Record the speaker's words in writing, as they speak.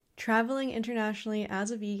Traveling internationally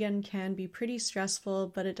as a vegan can be pretty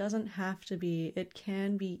stressful, but it doesn't have to be. It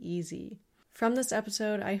can be easy. From this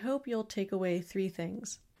episode, I hope you'll take away 3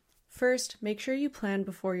 things. First, make sure you plan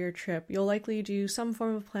before your trip. You'll likely do some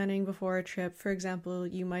form of planning before a trip. For example,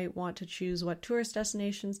 you might want to choose what tourist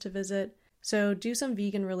destinations to visit, so do some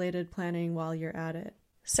vegan-related planning while you're at it.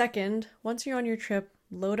 Second, once you're on your trip,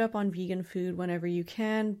 load up on vegan food whenever you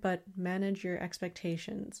can, but manage your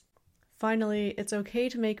expectations. Finally, it's okay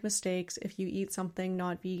to make mistakes. If you eat something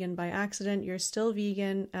not vegan by accident, you're still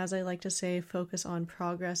vegan. As I like to say, focus on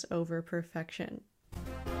progress over perfection.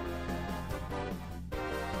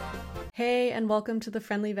 Hey, and welcome to the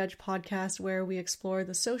Friendly Veg podcast, where we explore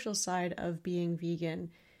the social side of being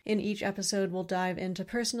vegan. In each episode, we'll dive into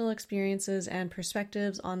personal experiences and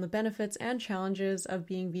perspectives on the benefits and challenges of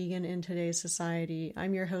being vegan in today's society.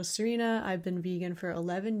 I'm your host, Serena. I've been vegan for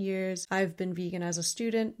 11 years. I've been vegan as a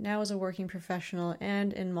student, now as a working professional,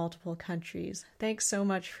 and in multiple countries. Thanks so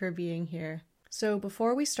much for being here. So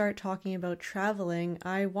before we start talking about traveling,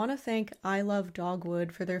 I want to thank I Love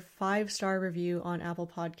Dogwood for their 5-star review on Apple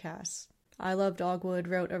Podcasts. I Love Dogwood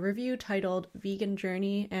wrote a review titled Vegan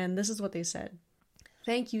Journey, and this is what they said.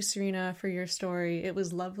 Thank you, Serena, for your story. It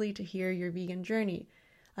was lovely to hear your vegan journey.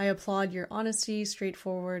 I applaud your honesty,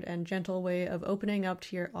 straightforward, and gentle way of opening up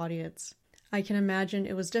to your audience. I can imagine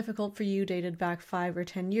it was difficult for you dated back 5 or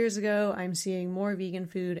 10 years ago. I'm seeing more vegan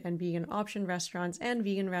food and vegan option restaurants and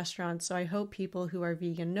vegan restaurants, so I hope people who are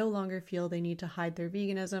vegan no longer feel they need to hide their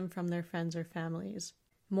veganism from their friends or families.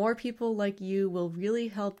 More people like you will really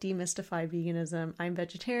help demystify veganism. I'm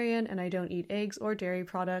vegetarian and I don't eat eggs or dairy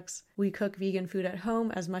products. We cook vegan food at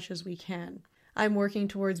home as much as we can. I'm working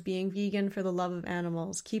towards being vegan for the love of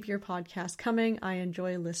animals. Keep your podcast coming. I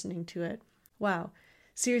enjoy listening to it. Wow.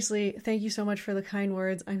 Seriously, thank you so much for the kind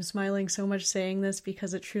words. I'm smiling so much saying this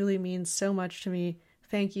because it truly means so much to me.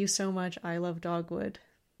 Thank you so much. I Love Dogwood.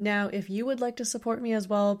 Now, if you would like to support me as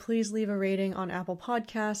well, please leave a rating on Apple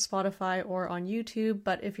Podcasts, Spotify, or on YouTube.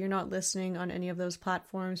 But if you're not listening on any of those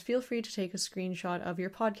platforms, feel free to take a screenshot of your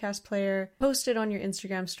podcast player, post it on your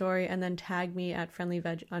Instagram story, and then tag me at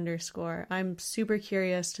friendlyveg_. I'm super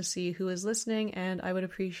curious to see who is listening, and I would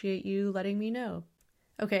appreciate you letting me know.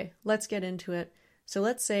 Okay, let's get into it. So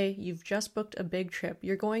let's say you've just booked a big trip.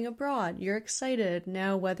 You're going abroad. You're excited.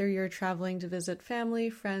 Now, whether you're traveling to visit family,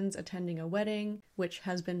 friends, attending a wedding, which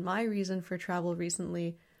has been my reason for travel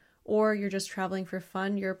recently, or you're just traveling for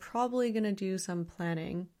fun, you're probably going to do some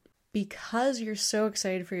planning. Because you're so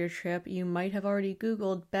excited for your trip, you might have already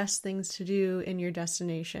Googled best things to do in your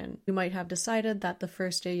destination. You might have decided that the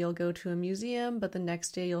first day you'll go to a museum, but the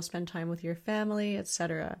next day you'll spend time with your family,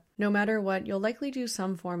 etc. No matter what, you'll likely do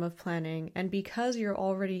some form of planning, and because you're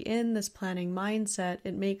already in this planning mindset,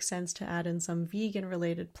 it makes sense to add in some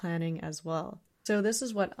vegan-related planning as well. So this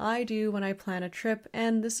is what I do when I plan a trip,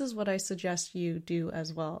 and this is what I suggest you do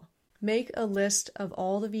as well. Make a list of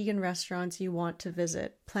all the vegan restaurants you want to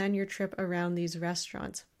visit. Plan your trip around these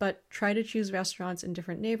restaurants, but try to choose restaurants in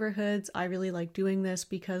different neighborhoods. I really like doing this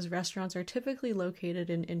because restaurants are typically located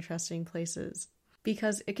in interesting places.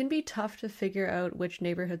 Because it can be tough to figure out which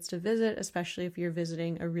neighborhoods to visit, especially if you're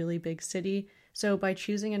visiting a really big city. So by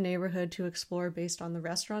choosing a neighborhood to explore based on the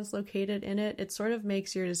restaurants located in it, it sort of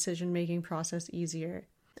makes your decision-making process easier.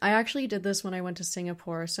 I actually did this when I went to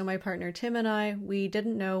Singapore. So my partner Tim and I, we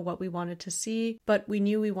didn't know what we wanted to see, but we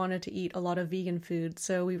knew we wanted to eat a lot of vegan food.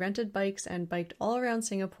 So we rented bikes and biked all around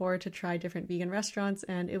Singapore to try different vegan restaurants,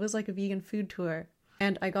 and it was like a vegan food tour.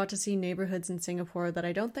 And I got to see neighborhoods in Singapore that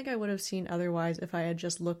I don't think I would have seen otherwise if I had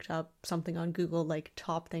just looked up something on Google like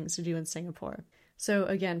top things to do in Singapore. So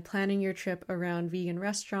again, planning your trip around vegan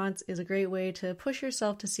restaurants is a great way to push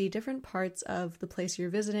yourself to see different parts of the place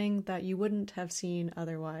you're visiting that you wouldn't have seen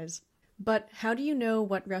otherwise. But how do you know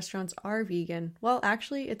what restaurants are vegan? Well,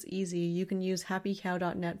 actually, it's easy. You can use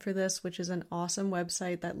happycow.net for this, which is an awesome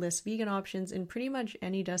website that lists vegan options in pretty much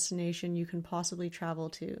any destination you can possibly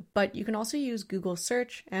travel to. But you can also use Google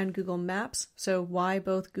Search and Google Maps. So why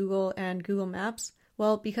both Google and Google Maps?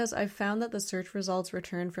 Well, because I've found that the search results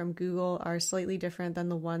returned from Google are slightly different than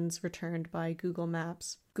the ones returned by Google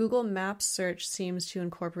Maps. Google Maps search seems to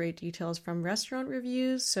incorporate details from restaurant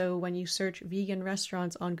reviews, so when you search vegan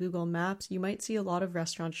restaurants on Google Maps, you might see a lot of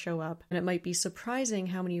restaurants show up, and it might be surprising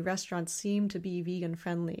how many restaurants seem to be vegan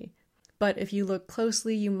friendly. But if you look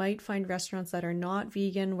closely, you might find restaurants that are not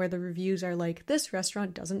vegan where the reviews are like, this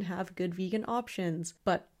restaurant doesn't have good vegan options.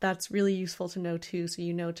 But that's really useful to know too, so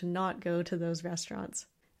you know to not go to those restaurants.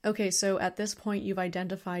 Okay, so at this point you've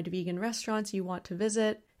identified vegan restaurants you want to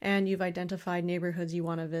visit. and you've identified neighborhoods you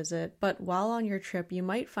want to visit, but while on your trip, you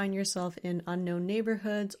might find yourself in unknown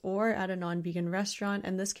neighborhoods or at a non-vegan restaurant,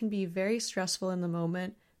 and this can be very stressful in the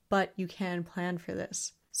moment, but you can plan for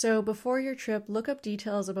this. So before your trip, look up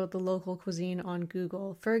details about the local cuisine on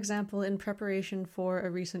Google. For example, in preparation for a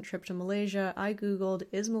recent trip to Malaysia, I Googled,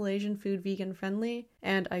 is Malaysian food vegan friendly?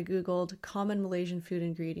 And I Googled common Malaysian food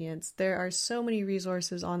ingredients. There are so many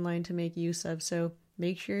resources online to make use of, so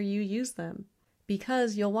make sure you use them.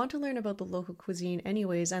 Because you'll want to learn about the local cuisine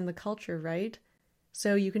anyways and the culture, right?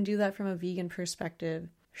 So you can do that from a vegan perspective.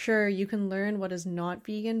 Sure, you can learn what is not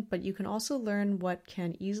vegan, but you can also learn what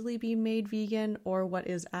can easily be made vegan or what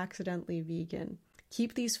is accidentally vegan.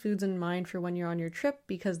 Keep these foods in mind for when you're on your trip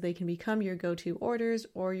because they can become your go-to orders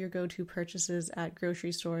or your go-to purchases at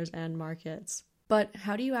grocery stores and markets. But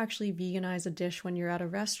how do you actually veganize a dish when you're at a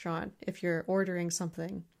restaurant if you're ordering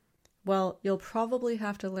something? Well, you'll probably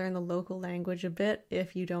have to learn the local language a bit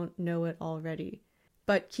if you don't know it already.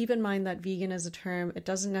 But keep in mind that vegan is a term, it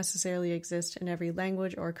doesn't necessarily exist in every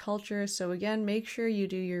language or culture, so again, make sure you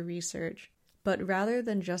do your research. But rather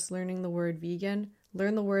than just learning the word vegan,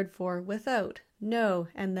 learn the word for without, no,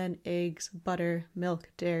 and then eggs, butter, milk,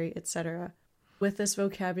 dairy, etc. With this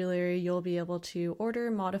vocabulary, you'll be able to order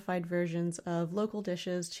modified versions of local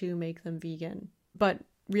dishes to make them vegan. But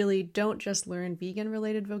really, don't just learn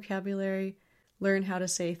vegan-related vocabulary. Learn how to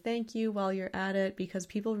say thank you while you're at it because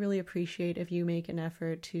people really appreciate if you make an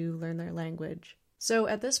effort to learn their language. So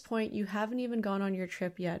at this point, you haven't even gone on your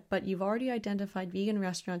trip yet, but you've already identified vegan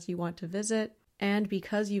restaurants you want to visit, and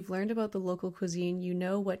because you've learned about the local cuisine, you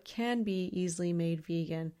know what can be easily made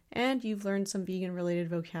vegan, and you've learned some vegan-related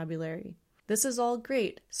vocabulary. This is all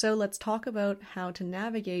great, so let's talk about how to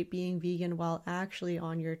navigate being vegan while actually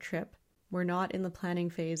on your trip. We're not in the planning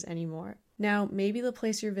phase anymore. Now, maybe the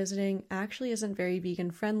place you're visiting actually isn't very vegan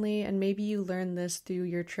friendly, and maybe you learned this through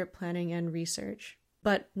your trip planning and research.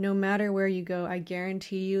 But no matter where you go, I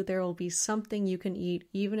guarantee you there will be something you can eat,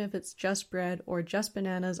 even if it's just bread or just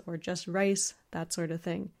bananas or just rice, that sort of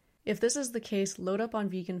thing. If this is the case, load up on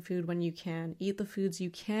vegan food when you can. Eat the foods you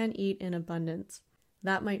can eat in abundance.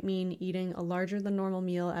 That might mean eating a larger than normal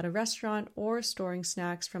meal at a restaurant or storing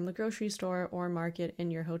snacks from the grocery store or market in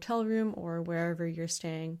your hotel room or wherever you're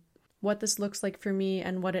staying. What this looks like for me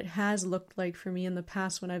and what it has looked like for me in the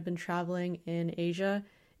past when I've been traveling in Asia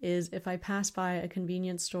is if I pass by a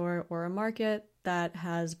convenience store or a market that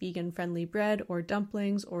has vegan-friendly bread or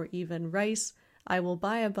dumplings or even rice, I will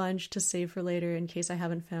buy a bunch to save for later in case I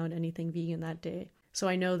haven't found anything vegan that day. So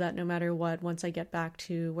I know that no matter what, once I get back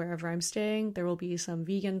to wherever I'm staying, there will be some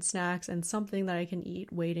vegan snacks and something that I can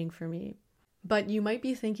eat waiting for me. But you might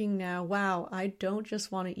be thinking now, wow, I don't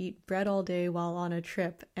just want to eat bread all day while on a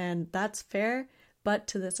trip, and that's fair, but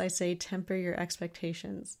to this I say temper your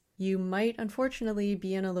expectations. You might unfortunately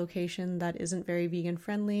be in a location that isn't very vegan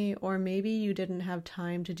friendly, or maybe you didn't have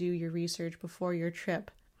time to do your research before your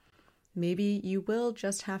trip. Maybe you will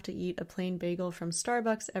just have to eat a plain bagel from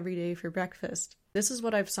Starbucks every day for breakfast. This is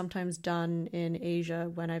what I've sometimes done in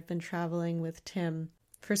Asia when I've been traveling with Tim.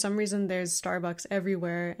 For some reason, there's Starbucks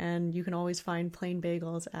everywhere, and you can always find plain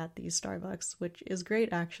bagels at these Starbucks, which is great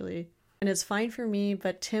actually. And it's fine for me,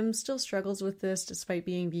 but Tim still struggles with this despite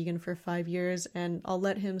being vegan for 5 years, and I'll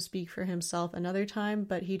let him speak for himself another time,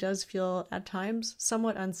 but he does feel, at times,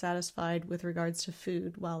 somewhat unsatisfied with regards to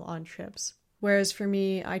food while on trips. Whereas for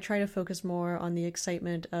me, I try to focus more on the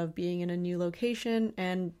excitement of being in a new location,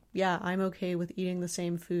 and yeah, I'm okay with eating the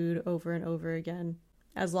same food over and over again.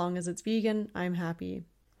 As long as it's vegan, I'm happy.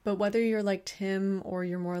 But whether you're like Tim or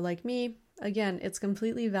you're more like me, again, it's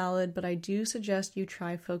completely valid, but I do suggest you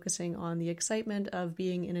try focusing on the excitement of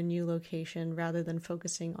being in a new location rather than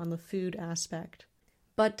focusing on the food aspect.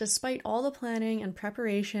 But despite all the planning and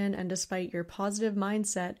preparation, and despite your positive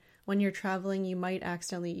mindset, when you're traveling, you might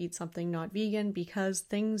accidentally eat something not vegan because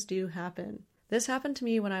things do happen. This happened to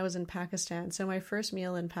me when I was in Pakistan. So my first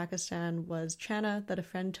meal in Pakistan was chana that a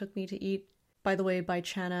friend took me to eat. By the way, by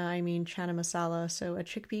chana, I mean chana masala, so a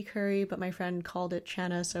chickpea curry, but my friend called it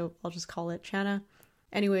chana, so I'll just call it chana.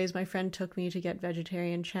 Anyways, my friend took me to get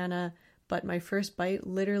vegetarian chana, but my first bite,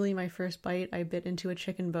 literally my first bite, I bit into a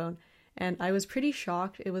chicken bone. And I was pretty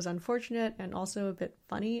shocked. It was unfortunate and also a bit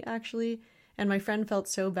funny, actually. And my friend felt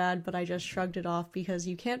so bad, but I just shrugged it off because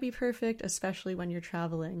you can't be perfect, especially when you're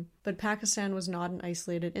traveling. But Pakistan was not an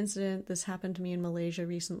isolated incident. This happened to me in Malaysia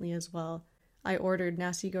recently as well. I ordered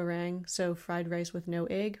nasi goreng, so fried rice with no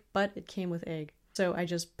egg, but it came with egg. So I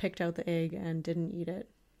just picked out the egg and didn't eat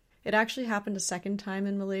it. It actually happened a second time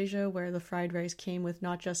in Malaysia where the fried rice came with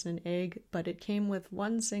not just an egg, but it came with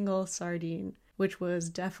one single sardine, which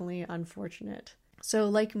was definitely unfortunate. So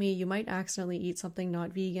like me, you might accidentally eat something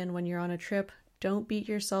not vegan when you're on a trip. Don't beat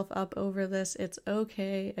yourself up over this. It's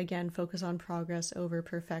okay. Again, focus on progress over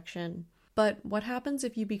perfection. But what happens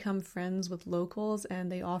if you become friends with locals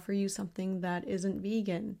and they offer you something that isn't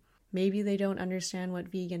vegan? Maybe they don't understand what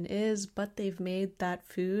vegan is, but they've made that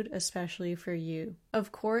food especially for you.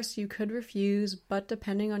 Of course, you could refuse, but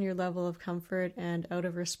depending on your level of comfort and out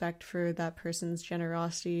of respect for that person's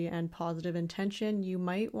generosity and positive intention, you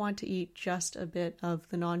might want to eat just a bit of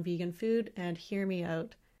the non-vegan food, and hear me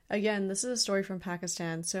out. Again, this is a story from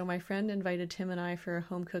Pakistan, so my friend invited Tim and I for a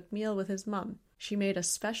home-cooked meal with his mum. She made a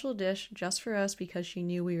special dish just for us because she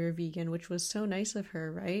knew we were vegan, which was so nice of her,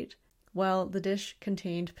 right? Well, the dish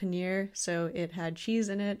contained paneer, so it had cheese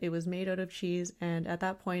in it, it was made out of cheese, and at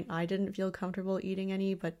that point I didn't feel comfortable eating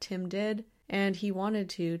any, but Tim did, and Tim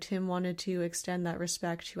wanted to extend that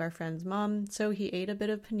respect to our friend's mom, so he ate a bit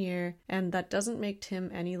of paneer, and that doesn't make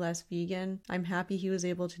Tim any less vegan. I'm happy he was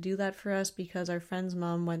able to do that for us because our friend's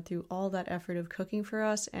mom went through all that effort of cooking for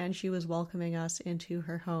us, and she was welcoming us into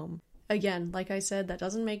her home. Again, like I said, that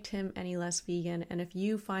doesn't make Tim any less vegan, and if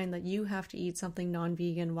you find that you have to eat something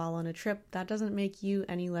non-vegan while on a trip, that doesn't make you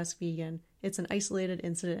any less vegan. It's an isolated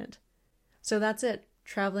incident. So that's it.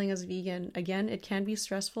 Traveling as vegan, again, it can be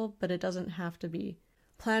stressful, but it doesn't have to be.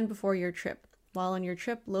 Plan before your trip. While on your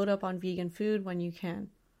trip, load up on vegan food when you can.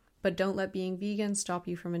 But don't let being vegan stop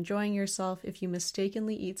you from enjoying yourself. If you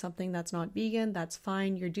mistakenly eat something that's not vegan, that's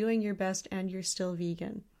fine. You're doing your best and you're still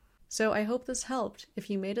vegan. So I hope this helped. If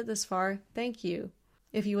you made it this far, thank you.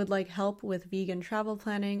 If you would like help with vegan travel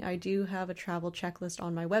planning, I do have a travel checklist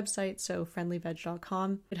on my website, so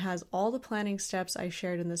friendlyveg.com. It has all the planning steps I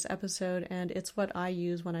shared in this episode, and it's what I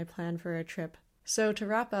use when I plan for a trip. So to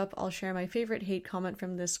wrap up, I'll share my favorite hate comment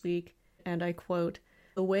from this week, and I quote,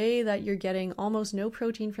 "The way that you're getting almost no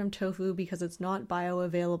protein from tofu because it's not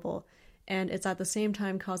bioavailable, and it's at the same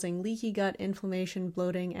time causing leaky gut, inflammation,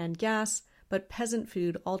 bloating, and gas, but peasant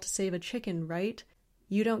food all to save a chicken, right?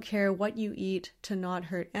 You don't care what you eat to not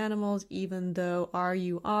hurt animals, even though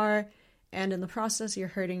you are, and in the process you're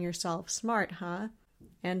hurting yourself. Smart, huh?"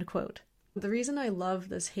 End quote. The reason I love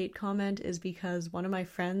this hate comment is because one of my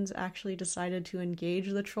friends actually decided to engage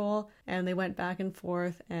the troll, and they went back and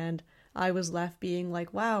forth, and I was left being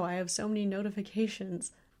like, wow, I have so many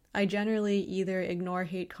notifications. I generally either ignore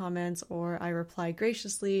hate comments or I reply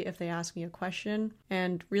graciously if they ask me a question,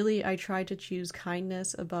 and really I try to choose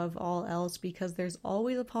kindness above all else because there's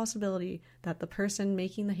always a possibility that the person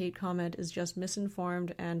making the hate comment is just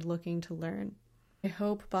misinformed and looking to learn. I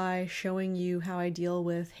hope by showing you how I deal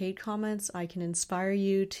with hate comments, I can inspire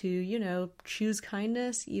you to, choose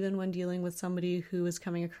kindness even when dealing with somebody who is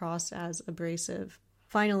coming across as abrasive.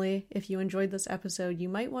 Finally, if you enjoyed this episode, you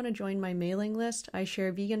might want to join my mailing list. I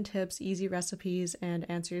share vegan tips, easy recipes, and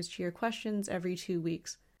answers to your questions every 2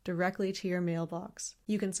 weeks, directly to your mailbox.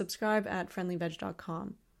 You can subscribe at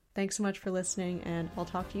friendlyveg.com. Thanks so much for listening, and I'll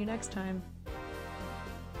talk to you next time.